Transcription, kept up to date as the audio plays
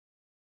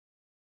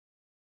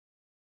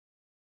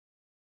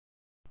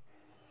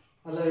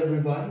Hello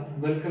everyone,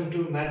 welcome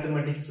to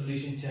Mathematics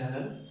Solution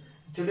channel.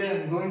 Today I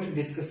am going to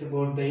discuss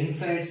about the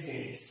infinite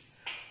series.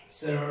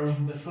 So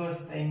the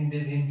first thing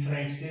is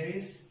infinite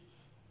series.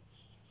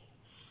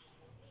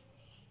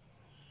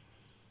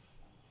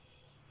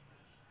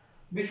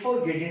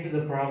 Before getting to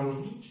the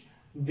problem,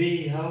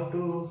 we have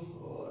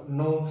to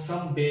know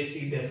some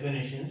basic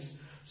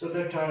definitions. So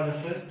that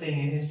the first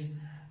thing is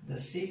the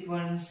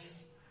sequence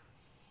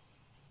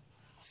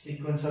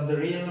of the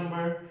real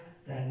number,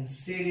 then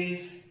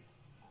series,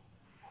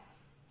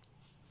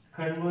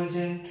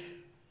 convergent,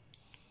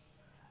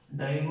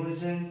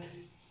 divergent,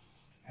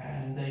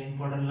 and the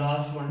important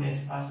last one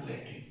is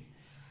oscillatory.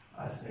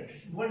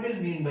 What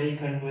is mean by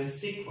convergent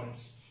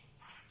sequence?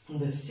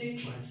 The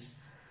sequence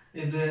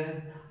is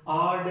the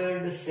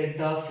ordered set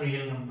of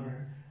real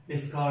number. It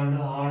is called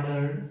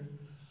ordered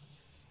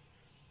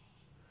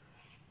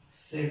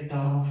set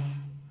of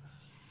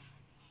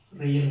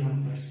real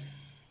numbers.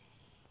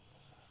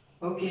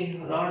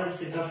 Okay, ordered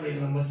set of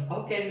real numbers.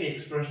 How can we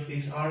express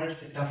this ordered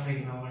set of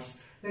real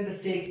numbers? Let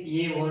us take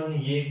A1,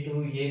 A2,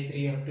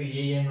 A3 up to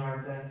AN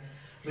are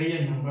the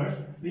real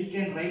numbers. We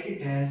can write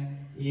it as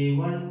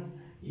A1,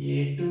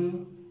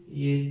 A2,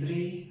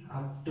 A3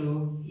 up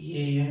to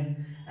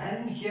AN,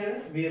 and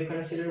here we have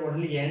considered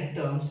only n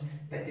terms,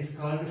 that is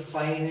called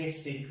finite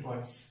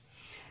sequence.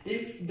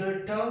 If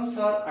the terms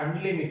are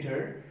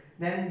unlimited,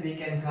 then we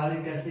can call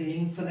it as an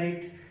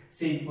infinite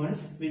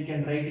sequence. We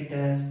can write it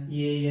as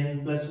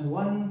an plus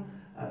 1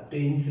 up to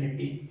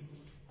infinity.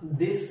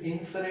 This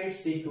infinite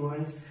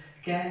sequence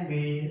can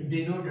be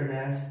denoted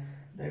as,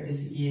 that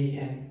is,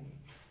 an.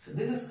 So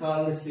this is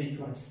called a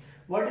sequence.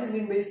 What is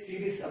meant by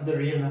series of the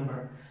real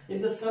number?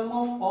 If the sum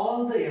of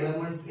all the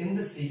elements in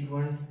the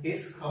sequence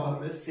is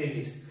called a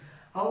series.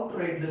 How to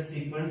write the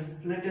sequence?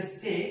 Let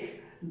us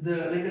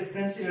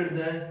consider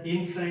the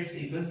infinite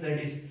sequence, that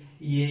is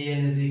an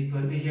is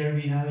equal to, here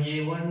we have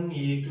a1,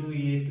 a2,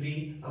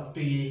 a3 up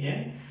to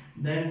an.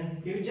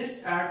 Then you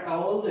just add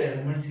all the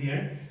elements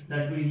here,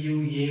 that will give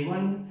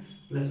a1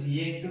 plus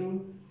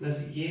a2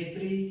 plus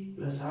a3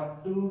 plus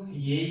up to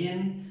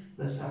an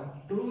plus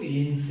up to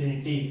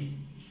infinity.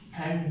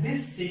 And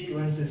this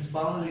sequence is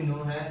formally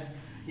known as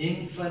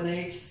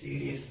infinite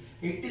series.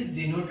 It is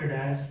denoted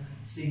as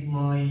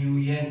sigma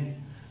un.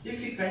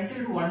 If we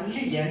consider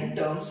only n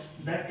terms,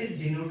 that is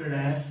denoted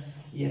as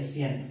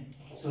Sn.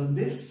 So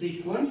this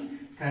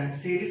series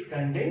contains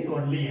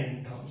only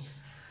n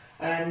terms.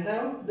 And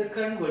now the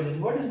convergence.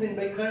 What is meant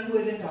by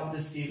convergent of the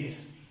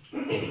series?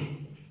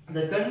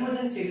 The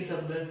convergent series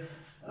of the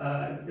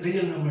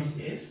real numbers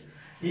is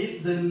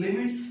if the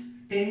limits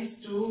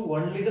tends to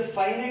only the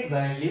finite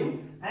value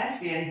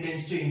as n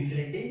tends to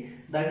infinity,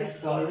 that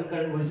is called a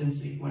convergent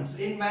sequence.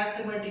 In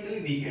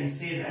mathematically we can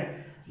say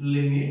that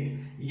limit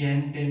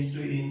n tends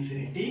to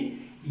infinity,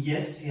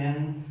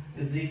 Sn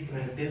is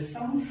equal to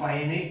some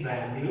finite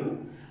value,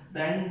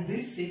 then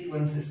this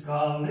sequence is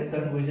called a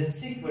convergent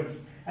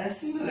sequence. And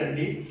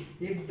similarly,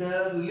 if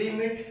the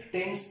limit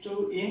tends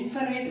to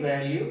infinite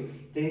value,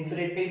 the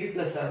infinite may be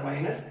plus or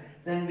minus,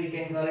 then we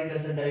can call it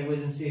as a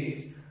divergent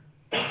series.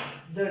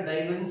 The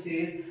divergent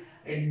series,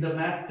 the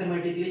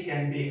mathematically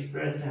can be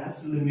expressed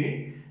as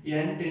limit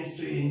n tends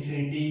to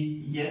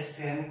infinity,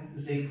 Sn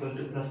is equal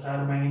to plus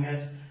or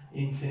minus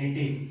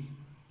infinity.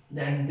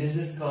 Then this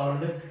is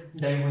called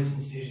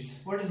divergent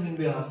series. What is meant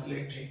by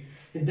oscillatory?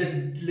 If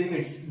the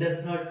limits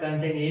does not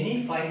contain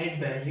any finite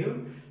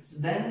value,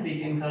 so then we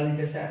can call it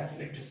as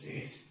oscillatory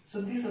series.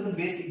 So these are the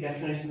basic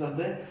definitions of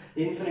the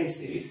infinite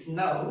series.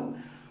 Now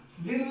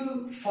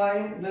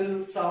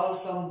we'll solve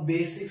some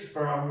basics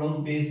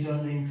problem based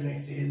on the infinite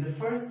series. The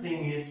first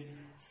thing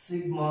is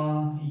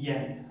sigma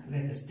n.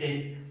 Let us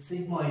take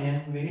sigma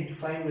n. We need to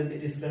find whether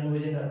it is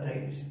convergent or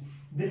divergent.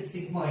 This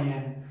sigma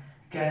n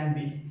can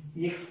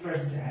be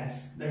expressed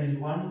as, that is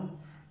 1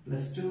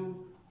 plus 2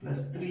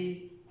 plus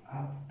 3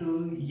 up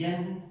to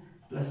n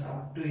plus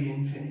up to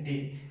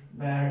infinity,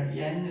 where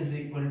n is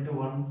equal to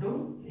 1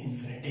 to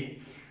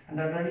infinity.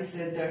 And I already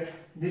said that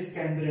this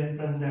can be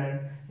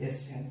represented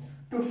as Sn.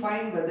 To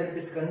find whether it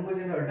is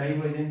convergent or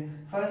divergent,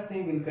 first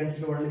thing we'll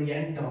consider only the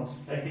n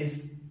terms, that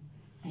is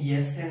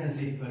Sn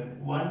is equal to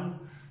 1,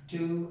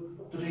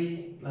 2,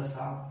 3 plus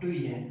up to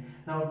n.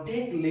 Now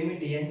take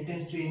limit n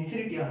tends to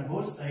infinity on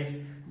both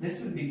sides.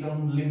 This will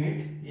become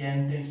limit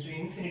n tends to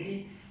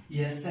infinity,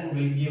 Sn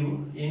will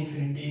give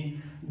infinity.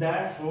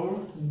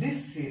 Therefore,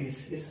 this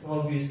series is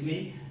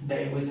obviously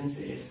divergent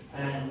series.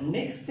 And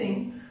next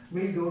thing,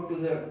 we go to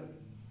the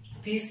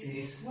p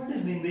series. What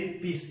is meant by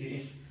p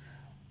series?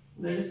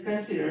 Let us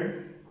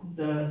consider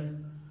the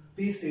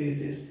p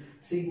series is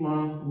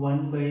sigma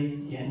 1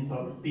 by n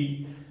power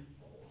p.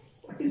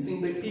 What is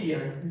meant by p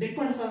here?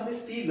 Depends on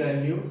this p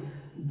value,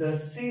 the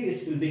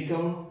series will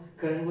become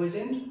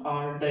convergent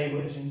or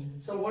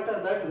divergent. So what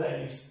are that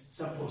values?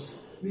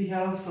 Suppose we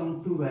have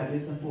some two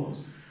values. Suppose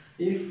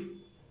if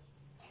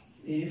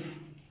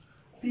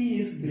p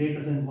is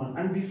greater than 1,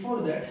 and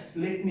before that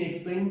let me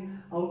explain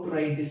how to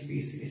write this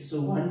p series.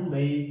 So 1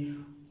 by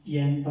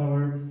n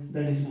power,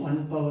 that is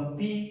 1 power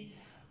p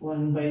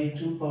 1 by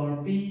 2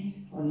 power p,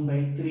 1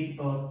 by 3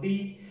 power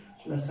p,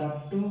 plus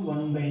up to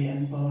 1 by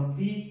n power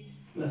p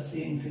plus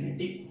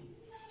infinity.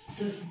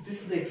 So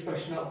this is the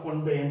expression of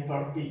 1 by n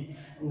power p.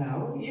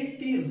 Now if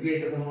p is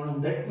greater than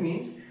 1, that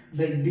means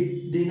the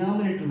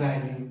denominator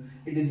value,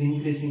 it is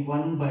increasing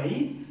 1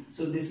 by,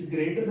 so this is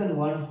greater than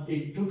 1,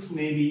 it took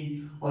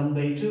maybe 1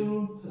 by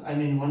 2, I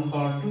mean 1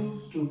 power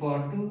 2, 2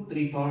 power 2,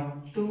 3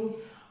 power 2,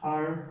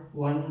 or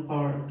 1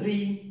 power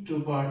 3,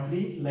 2 power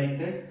 3, like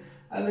that.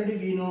 Already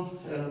we know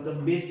the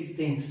basic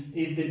things.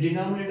 If the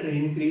denominator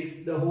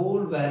increase, the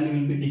whole value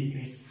will be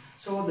decreased,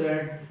 so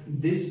that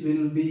this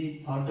will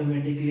be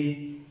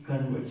automatically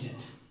convergent.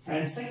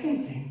 And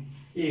second thing,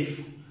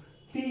 if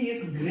p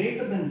is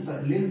greater than,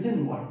 sorry, less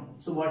than 1,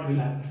 so what will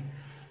happen?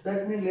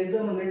 That means less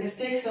than 1. Let us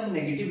take some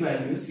negative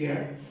values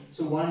here.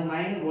 So 1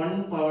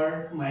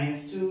 power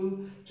minus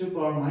 2, 2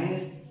 power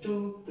minus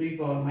 2, 3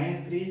 power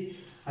minus 3.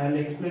 I will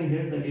explain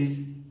here. That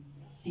is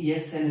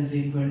Sn is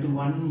equal to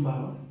 1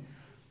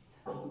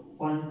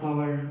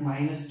 power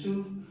minus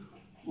 2,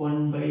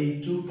 1 by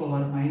 2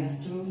 power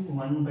minus 2,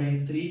 1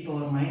 by 3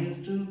 power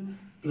minus 2,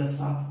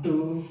 plus up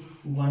to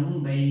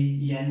 1 by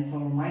n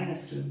power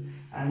minus 2.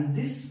 And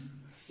this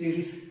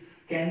series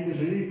can be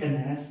rewritten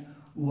as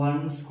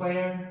 1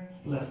 square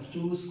plus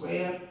 2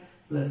 square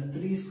plus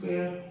 3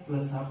 square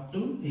plus up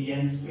to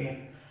n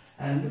square.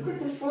 And look at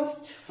the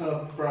first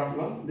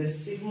problem. This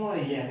sigma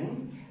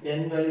n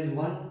value is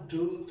 1,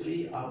 2,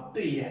 3 up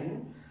to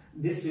n.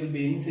 This will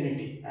be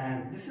infinity,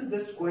 and this is the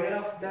square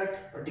of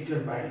that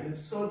particular value,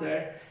 so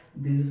that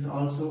this is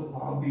also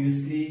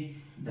obviously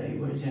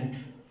divergent.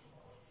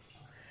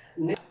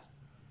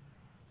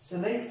 So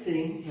next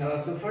thing,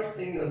 so first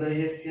thing,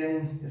 the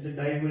Sn is a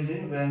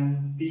divergent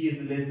when p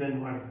is less than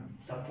 1.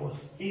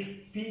 Suppose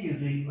if p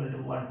is equal to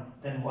 1,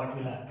 then what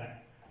will happen?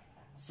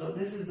 So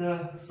this is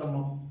the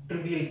some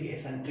trivial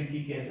case and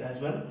tricky case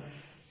as well.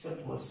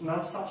 Suppose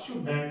now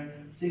substitute that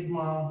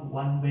sigma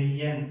 1 by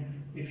n.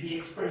 If we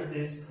express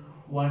this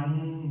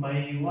 1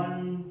 by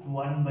 1,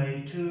 1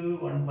 by 2,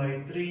 1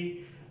 by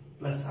 3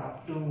 plus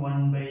up to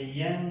 1 by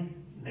n,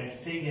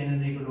 let's take n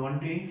is equal to 1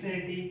 to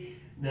infinity,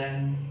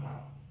 then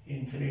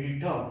infinity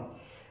term.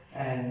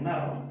 And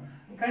now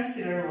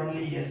consider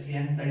only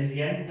Sn, that is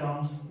n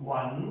terms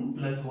 1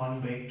 plus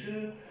 1 by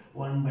 2,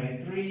 1 by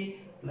 3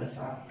 plus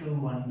up to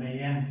 1 by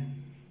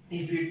n.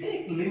 If you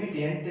take limit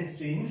n tends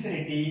to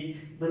infinity,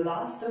 the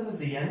last term is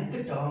the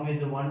nth term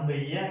is 1 by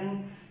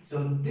n,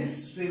 so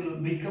this will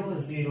become a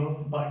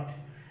 0. But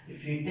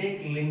if you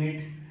take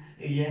limit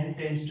n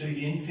tends to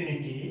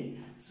infinity,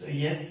 so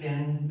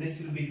Sn,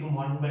 this will become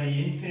 1 by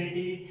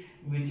infinity,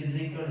 which is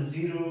equal to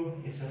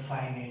 0, is a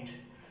finite.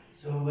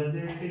 So whether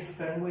it is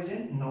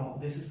convergent? No,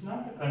 this is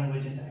not a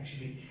convergent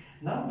actually.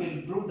 Now we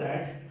will prove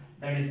that,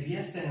 that is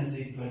Sn is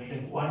equal to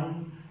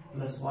 1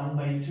 plus 1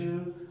 by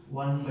 2,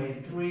 1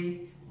 by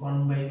 3,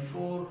 1 by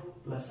 4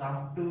 plus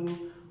up to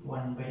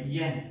 1 by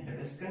n. Let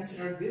us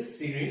consider this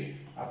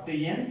series up to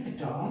nth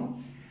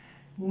term.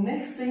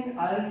 Next thing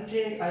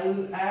I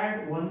will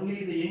add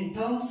only in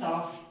terms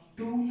of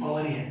 2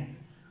 power n.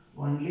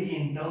 Only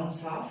in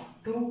terms of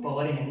 2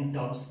 power n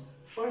terms.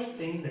 First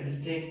thing, let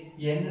us take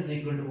n is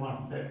equal to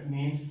 1. That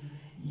means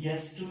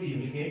S2 you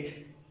will get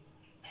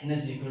n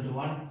is equal to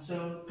 1.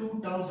 So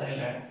 2 terms I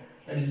will add.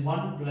 That is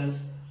 1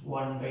 plus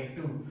 1 by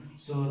 2.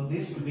 So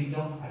this will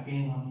become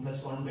again 1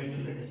 plus 1 by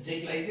 2. Let us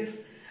take like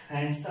this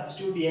and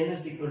substitute n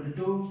is equal to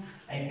 2.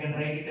 I can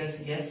write it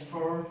as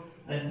S4.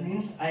 That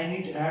means I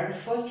need to add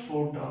first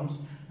 4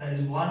 terms. That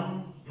is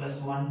 1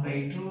 plus 1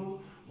 by 2,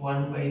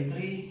 1 by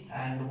 3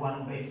 and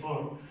 1 by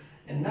 4.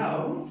 And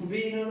now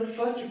we know the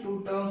first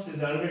 2 terms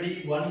is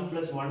already 1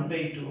 plus 1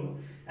 by 2,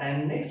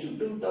 and next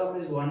 2 term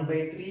is 1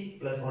 by 3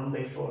 plus 1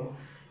 by 4.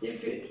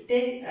 If you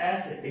take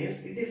as it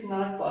is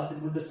not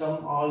possible to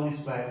sum all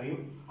this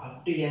value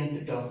up to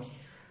nth term.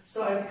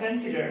 So I will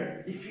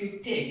consider, if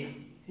you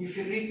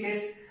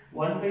replace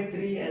 1 by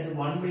 3 as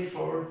 1 by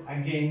 4,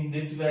 again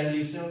this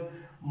value is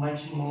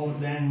much more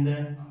than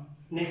the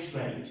next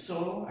value.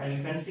 So I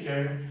will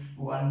consider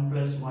 1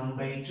 plus 1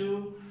 by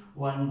 2,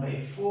 1 by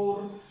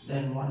 4,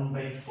 then 1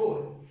 by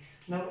 4.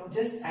 Now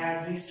just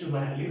add these two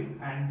value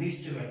and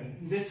these two value.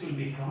 This will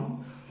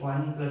become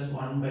 1 plus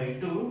 1 by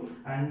 2,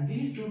 and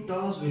these two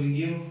terms will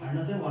give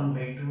another 1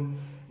 by 2.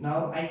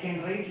 Now I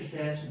can write this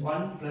as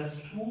 1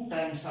 plus 2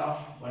 times of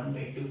 1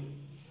 by 2,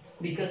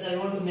 because I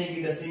want to make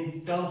it as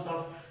in terms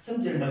of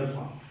some general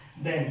form.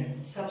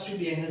 Then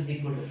substitute n is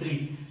equal to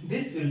 3.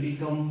 This will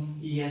become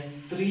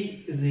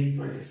S3 is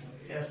equal to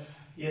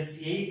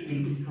S8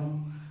 will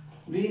become,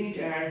 we need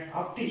to add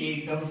up to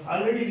 8 terms.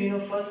 Already we know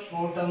first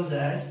 4 terms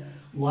as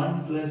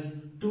 1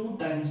 plus 2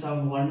 times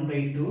of 1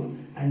 by 2,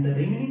 and the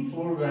remaining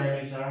 4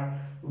 values are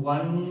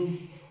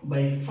 1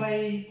 by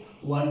 5,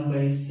 1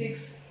 by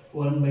 6,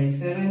 1 by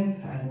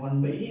 7 and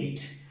 1 by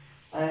 8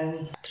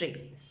 and 3.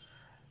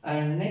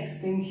 And next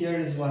thing here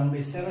is 1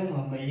 by 7,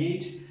 1 by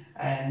 8.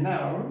 And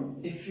now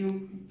if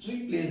you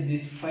replace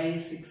this 5,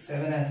 6,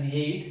 7 as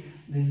 8,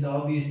 this is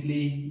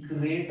obviously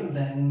greater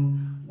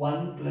than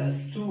 1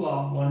 plus 2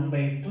 of 1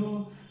 by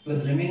 2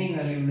 plus remaining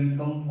value will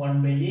become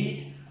 1 by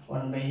 8,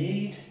 1 by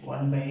 8,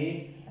 1 by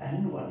 8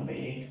 and 1 by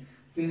 8.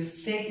 If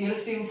we take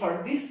LCM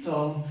for this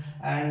term,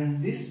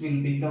 and this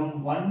will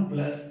become 1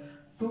 plus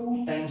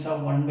 2 times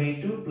of 1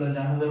 by 2 plus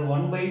another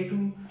 1 by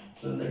 2,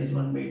 so that is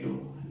 1 by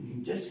 2.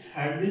 You just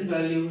add this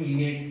value, we will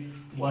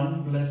get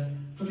 1 plus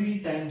 3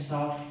 times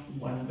of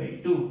 1 by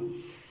 2,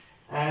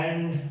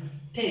 and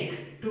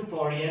take 2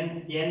 power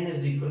n, n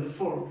is equal to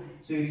 4,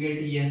 so you will get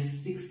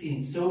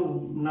s16.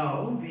 So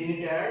now we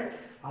need to add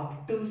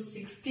up to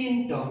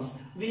 16 terms.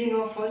 We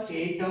know first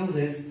 8 terms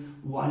is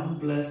 1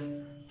 plus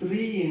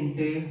 3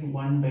 into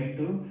 1 by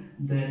 2.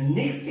 The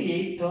next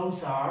 8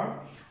 terms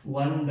are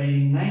 1 by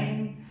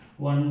 9,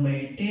 1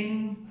 by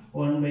 10,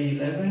 1 by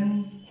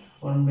 11,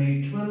 1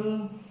 by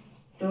 12,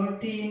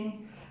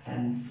 13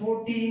 and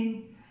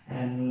 14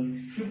 and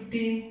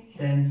 15,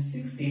 then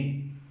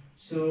 16.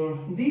 So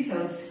these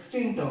are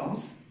 16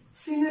 terms.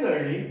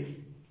 Similarly,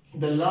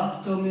 the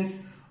last term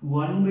is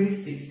 1 by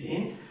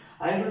 16.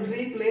 I will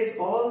replace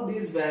all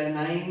these values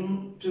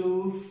 9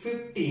 to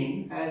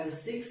 15 as a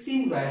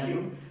 16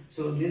 value.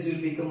 So this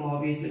will become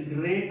obviously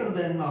greater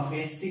than of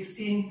a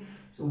 16.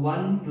 So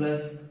 1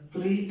 plus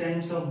 3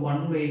 times of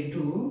 1 by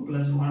 2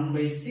 plus 1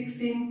 by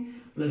 16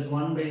 plus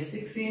 1 by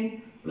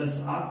 16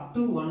 plus up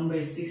to 1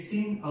 by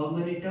 16. How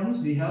many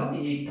terms? We have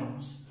 8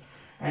 terms.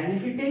 And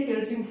if we take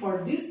LCM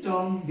for this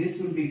term,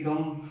 this will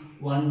become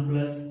 1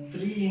 plus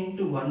 3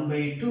 into 1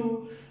 by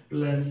 2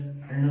 plus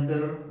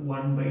another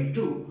 1 by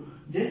 2.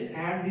 Just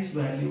add this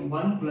value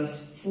 1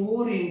 plus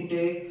 4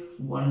 into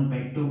 1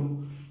 by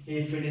 2.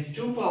 If it is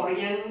 2 power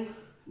n,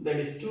 that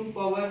is 2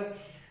 power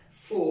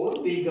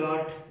 4, we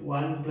got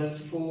 1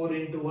 plus 4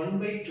 into 1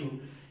 by 2.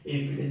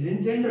 If it is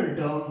in general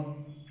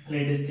term,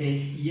 let us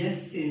take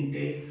s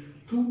into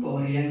 2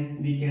 power n,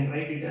 we can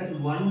write it as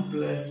 1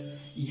 plus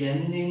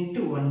n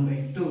into 1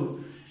 by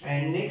 2.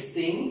 And next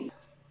thing,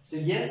 so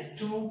yes,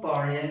 2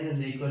 power n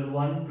is equal to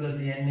 1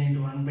 plus n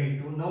into 1 by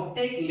 2. Now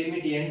take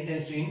limit n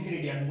tends to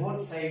infinity on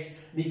both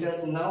sides,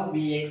 because now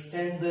we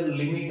extend the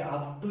limit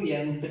up to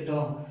nth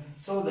term.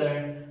 So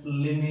that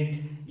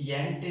limit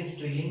n tends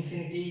to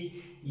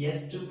infinity,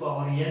 s 2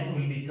 power n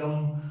will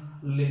become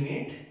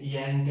limit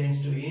n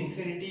tends to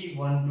infinity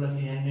 1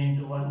 plus n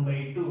into 1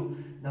 by 2.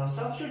 Now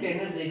substitute n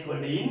is equal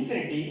to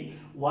infinity,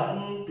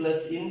 1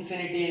 plus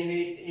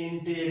infinity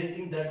into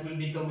anything that will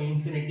become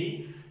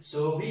infinity.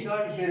 So we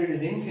got here it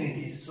is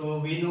infinity. So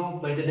we know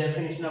by the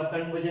definition of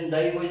convergent,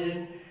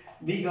 divergent,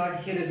 we got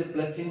here is a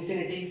plus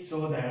infinity,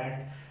 so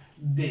that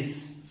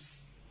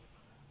this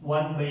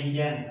 1 by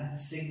n,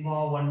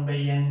 sigma 1 by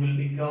n will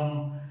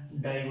become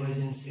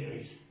divergent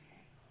series.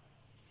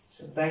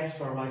 So thanks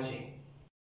for watching.